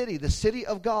city, the city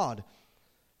of God.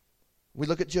 We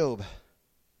look at Job.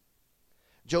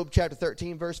 Job chapter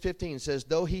 13, verse 15 says,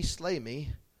 though he slay me,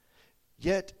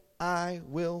 yet I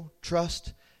will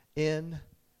trust in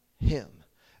him.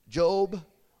 Job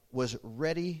was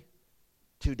ready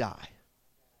to die.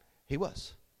 He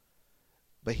was.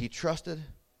 But he trusted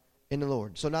in the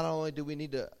Lord. So not only do we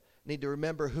need to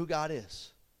remember who God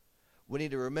is, we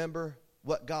need to remember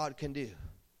what God can do.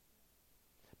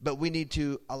 But we need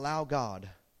to allow God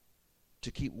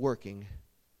to keep working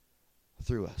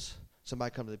through us.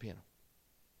 Somebody come to the piano.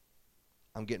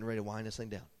 I'm getting ready to wind this thing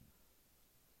down.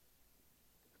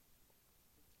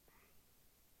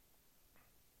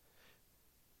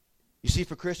 You see,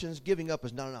 for Christians, giving up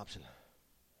is not an option.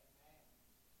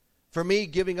 For me,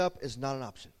 giving up is not an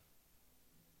option.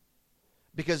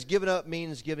 Because giving up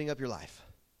means giving up your life.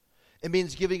 It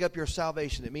means giving up your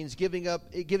salvation. It means giving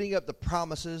up the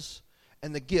promises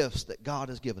and the gifts that God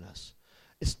has given us.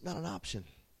 It's not an option.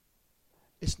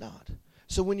 It's not.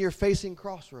 So when you're facing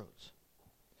crossroads,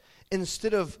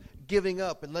 instead of giving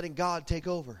up and letting God take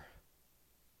over,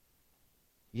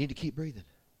 you need to keep breathing.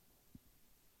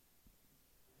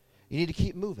 You need to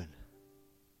keep moving.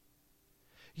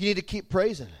 You need to keep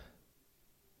praising.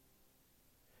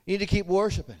 You need to keep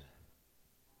worshiping.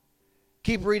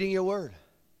 Keep reading your word.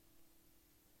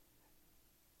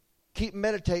 Keep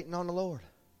meditating on the Lord.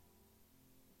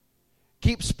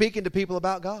 Keep speaking to people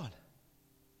about God.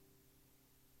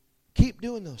 Keep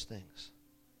doing those things.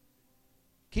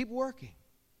 Keep working.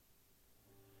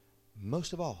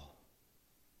 Most of all,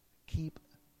 keep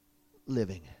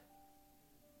living.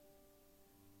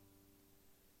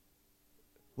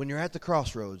 When you're at the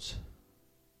crossroads,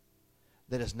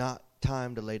 that is not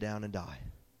time to lay down and die.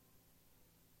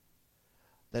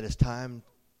 That is time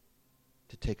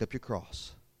to take up your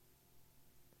cross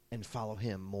and follow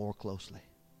Him more closely.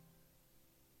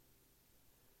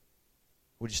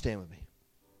 Would you stand with me?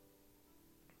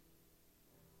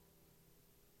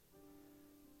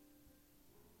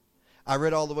 I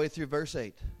read all the way through verse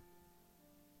 8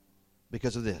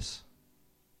 because of this.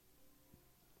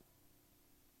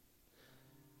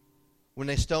 When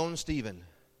they stoned Stephen,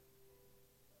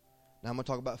 now I'm going to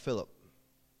talk about Philip.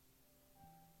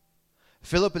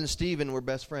 Philip and Stephen were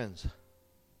best friends.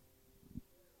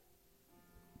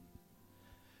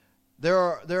 There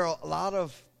are a lot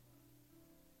of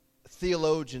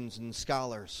theologians and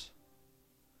scholars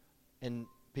and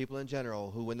people in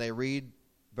general who, when they read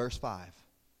verse 5,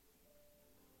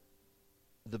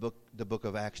 the book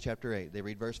of Acts chapter 8, they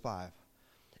read verse 5.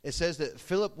 It says that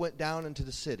Philip went down into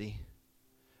the city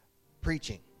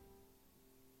preaching.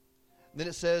 Then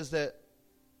it says that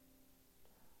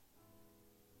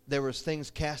there was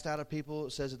things cast out of people.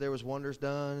 It says that there was wonders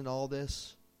done and all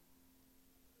this.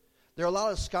 There are a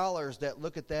lot of scholars that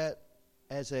look at that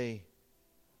as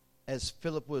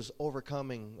Philip was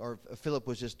overcoming, or Philip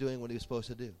was just doing what he was supposed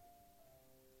to do.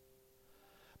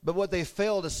 But what they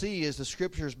fail to see is the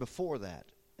scriptures before that,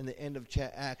 in the end of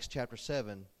Acts chapter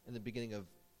 7, in the beginning of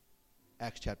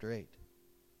Acts chapter 8.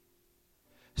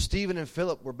 Stephen and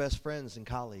Philip were best friends and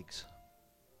colleagues.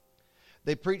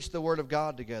 They preached the word of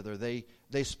God together.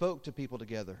 They spoke to people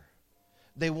together.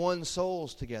 They won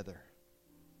souls together.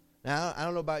 Now, I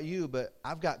don't know about you, but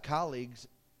I've got colleagues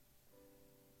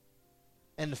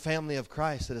and the family of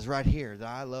Christ that is right here that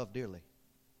I love dearly.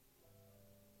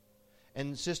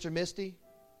 And Sister Misty,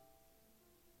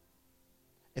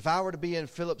 if I were to be in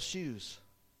Philip's shoes,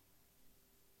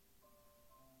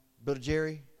 Brother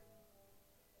Jerry,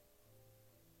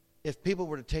 if people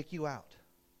were to take you out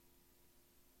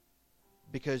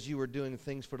because you were doing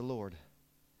things for the Lord,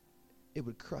 it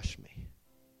would crush me.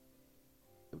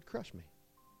 It would crush me.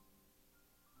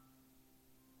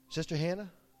 Sister Hannah,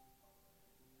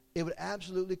 it would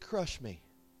absolutely crush me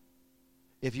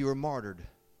if you were martyred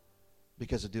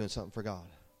because of doing something for God.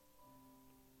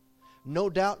 No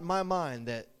doubt in my mind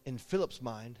that in Philip's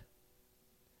mind,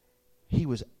 he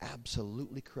was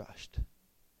absolutely crushed.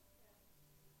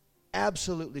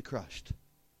 Absolutely crushed.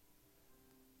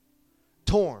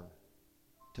 Torn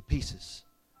to pieces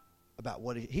about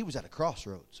what he was at a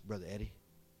crossroads, Brother Eddie.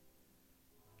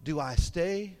 Do I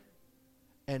stay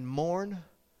and mourn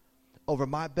over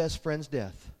my best friend's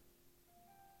death?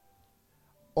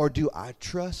 Or do I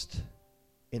trust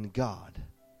in God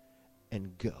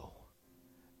and go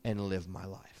and live my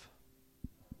life?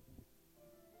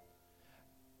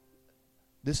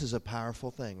 This is a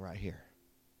powerful thing right here.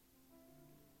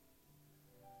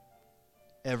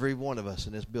 Every one of us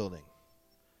in this building,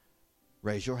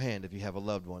 raise your hand if you have a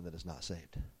loved one that is not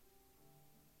saved.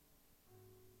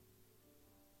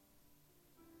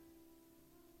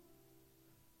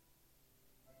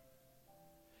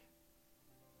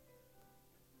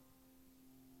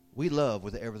 We love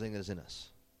with everything that is in us.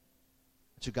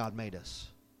 That's who God made us.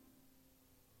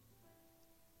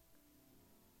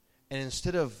 And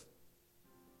instead of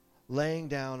laying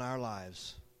down our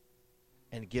lives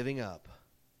and giving up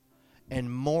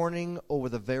and mourning over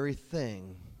the very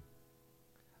thing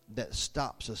that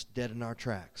stops us dead in our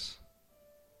tracks,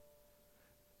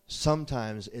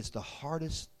 sometimes it's the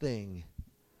hardest thing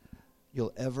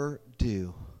you'll ever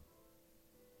do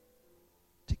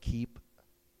to keep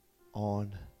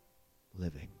on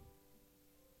living.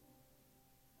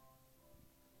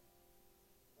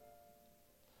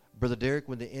 Brother Derek,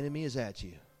 when the enemy is at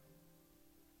you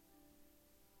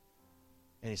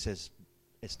and he says,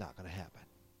 it's not going to happen,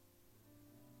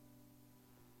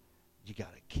 you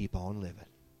got to keep on living.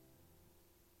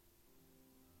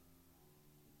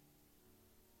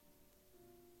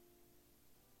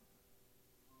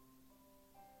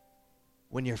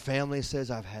 When your family says,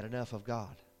 I've had enough of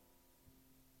God,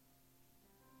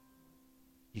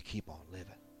 you keep on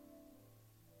living.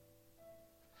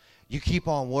 You keep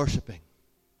on worshiping.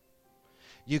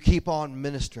 You keep on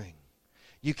ministering.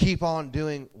 You keep on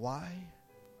doing. Why?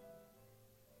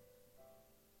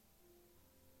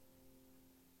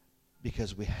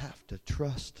 Because we have to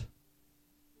trust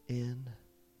in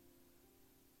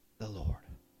the Lord.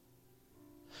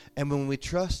 And when we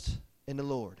trust in the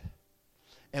Lord,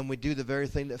 and we do the very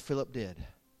thing that Philip did,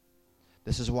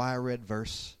 this is why I read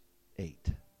verse 8.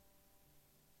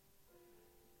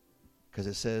 Because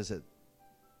it says that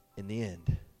in the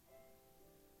end,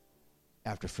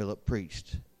 after Philip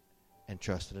preached and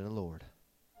trusted in the Lord,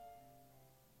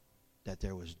 that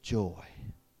there was joy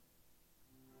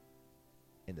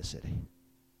in the city.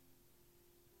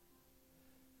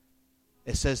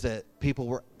 It says that people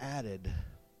were added.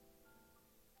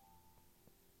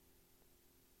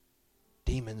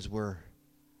 Demons were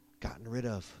gotten rid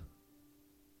of.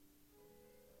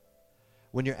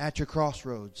 When you're at your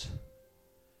crossroads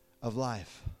of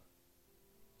life,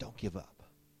 don't give up.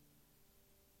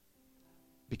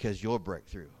 Because your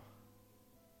breakthrough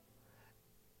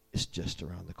is just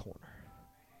around the corner.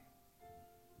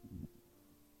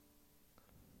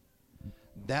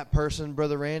 That person,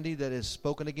 Brother Randy, that has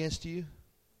spoken against you,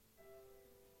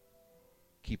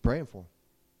 keep praying for him.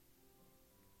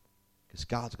 Because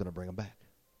God's going to bring them back.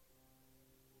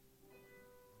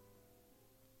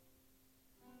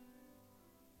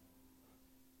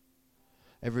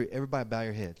 Everybody bow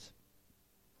your heads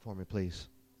for me, please.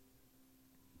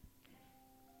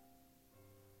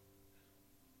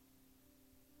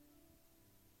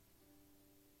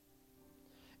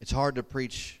 It's hard to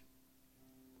preach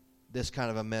this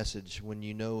kind of a message when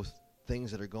you know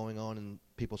things that are going on in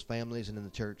people's families and in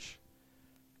the church.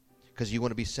 Because you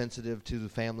want to be sensitive to the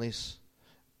families.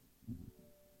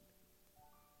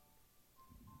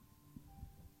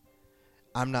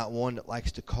 I'm not one that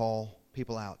likes to call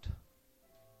people out.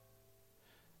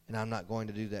 And I'm not going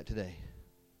to do that today.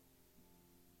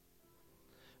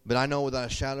 But I know without a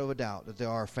shadow of a doubt that there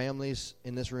are families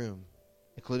in this room,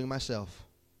 including myself,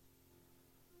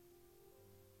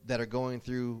 that are going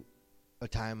through a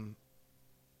time,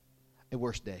 a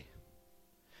worst day.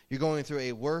 You're going through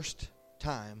a worst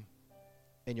time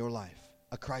in your life,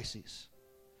 a crisis.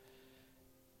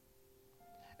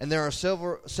 And there are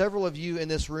several of you in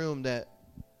this room that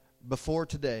before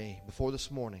today, before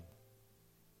this morning,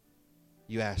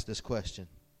 you asked this question.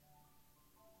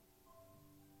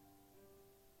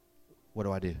 What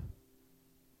do I do?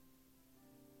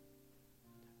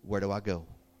 Where do I go?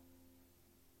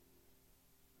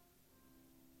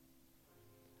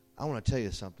 I want to tell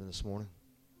you something this morning.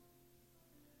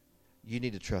 You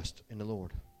need to trust in the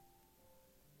Lord.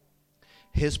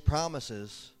 His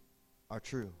promises are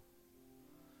true.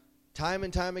 Time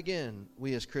and time again,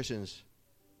 we as Christians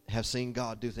have seen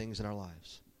God do things in our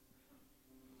lives.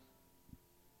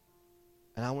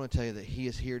 And I want to tell you that He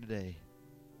is here today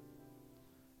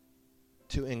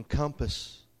to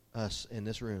encompass us in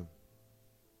this room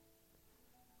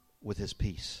with His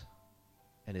peace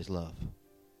and His love.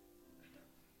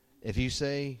 If you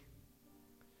say,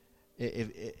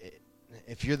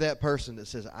 if you're that person that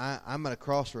says, I'm at a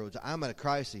crossroads, I'm at a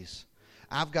crisis,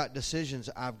 I've got decisions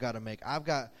I've got to make, I've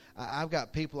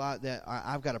got people out that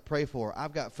I've got to pray for,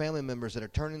 I've got family members that are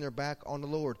turning their back on the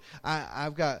Lord,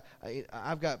 I've got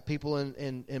people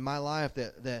in my life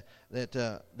that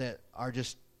are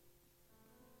just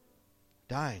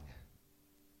dying.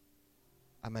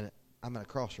 I'm at a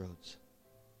crossroads.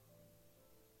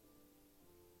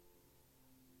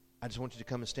 I just want you to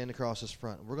come and stand across this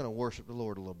front. We're going to worship the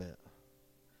Lord a little bit.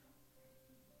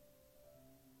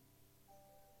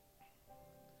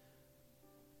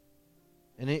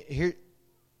 And here,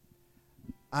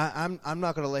 I'm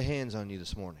not going to lay hands on you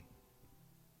this morning.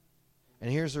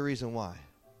 And here's the reason why.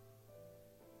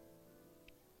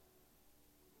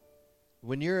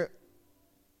 When you're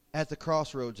at the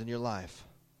crossroads in your life,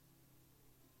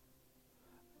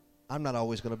 I'm not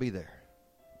always going to be there.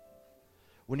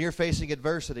 When you're facing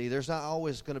adversity, there's not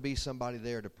always going to be somebody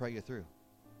there to pray you through.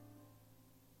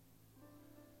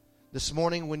 This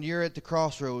morning, when you're at the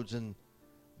crossroads and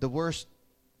the worst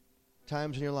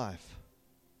times in your life,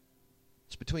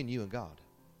 it's between you and God.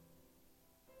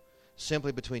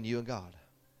 Simply between you and God.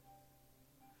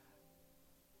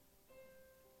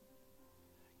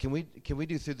 Can we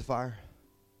do through the fire?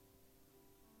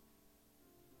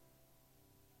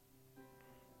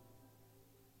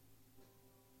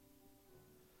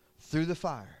 Through the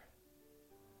fire,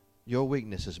 your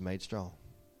weakness is made strong.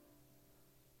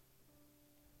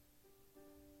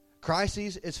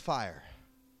 Crises is fire.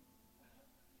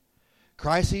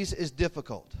 Crises is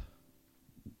difficult.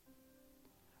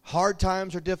 Hard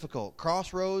times are difficult.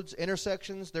 Crossroads,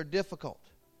 intersections, they're difficult.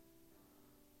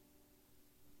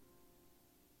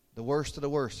 The worst of the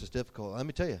worst is difficult. Let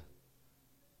me tell you.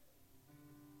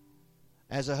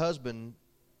 As a husband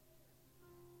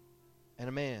and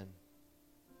a man,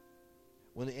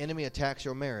 when the enemy attacks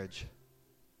your marriage,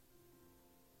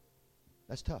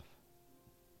 that's tough.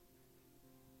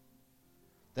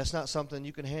 That's not something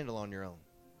you can handle on your own.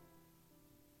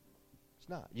 It's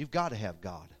not. You've got to have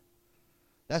God.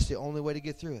 That's the only way to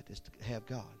get through it, is to have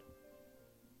God.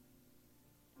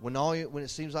 When it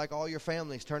seems like all your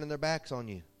family's turning their backs on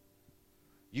you,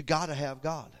 you got to have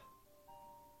God.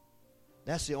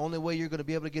 That's the only way you're going to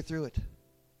be able to get through it.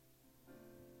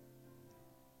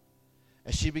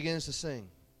 As she begins to sing,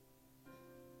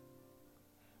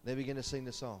 they begin to sing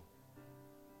the song.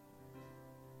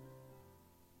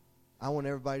 I want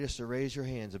everybody just to raise your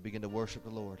hands and begin to worship the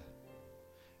Lord.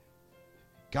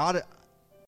 God,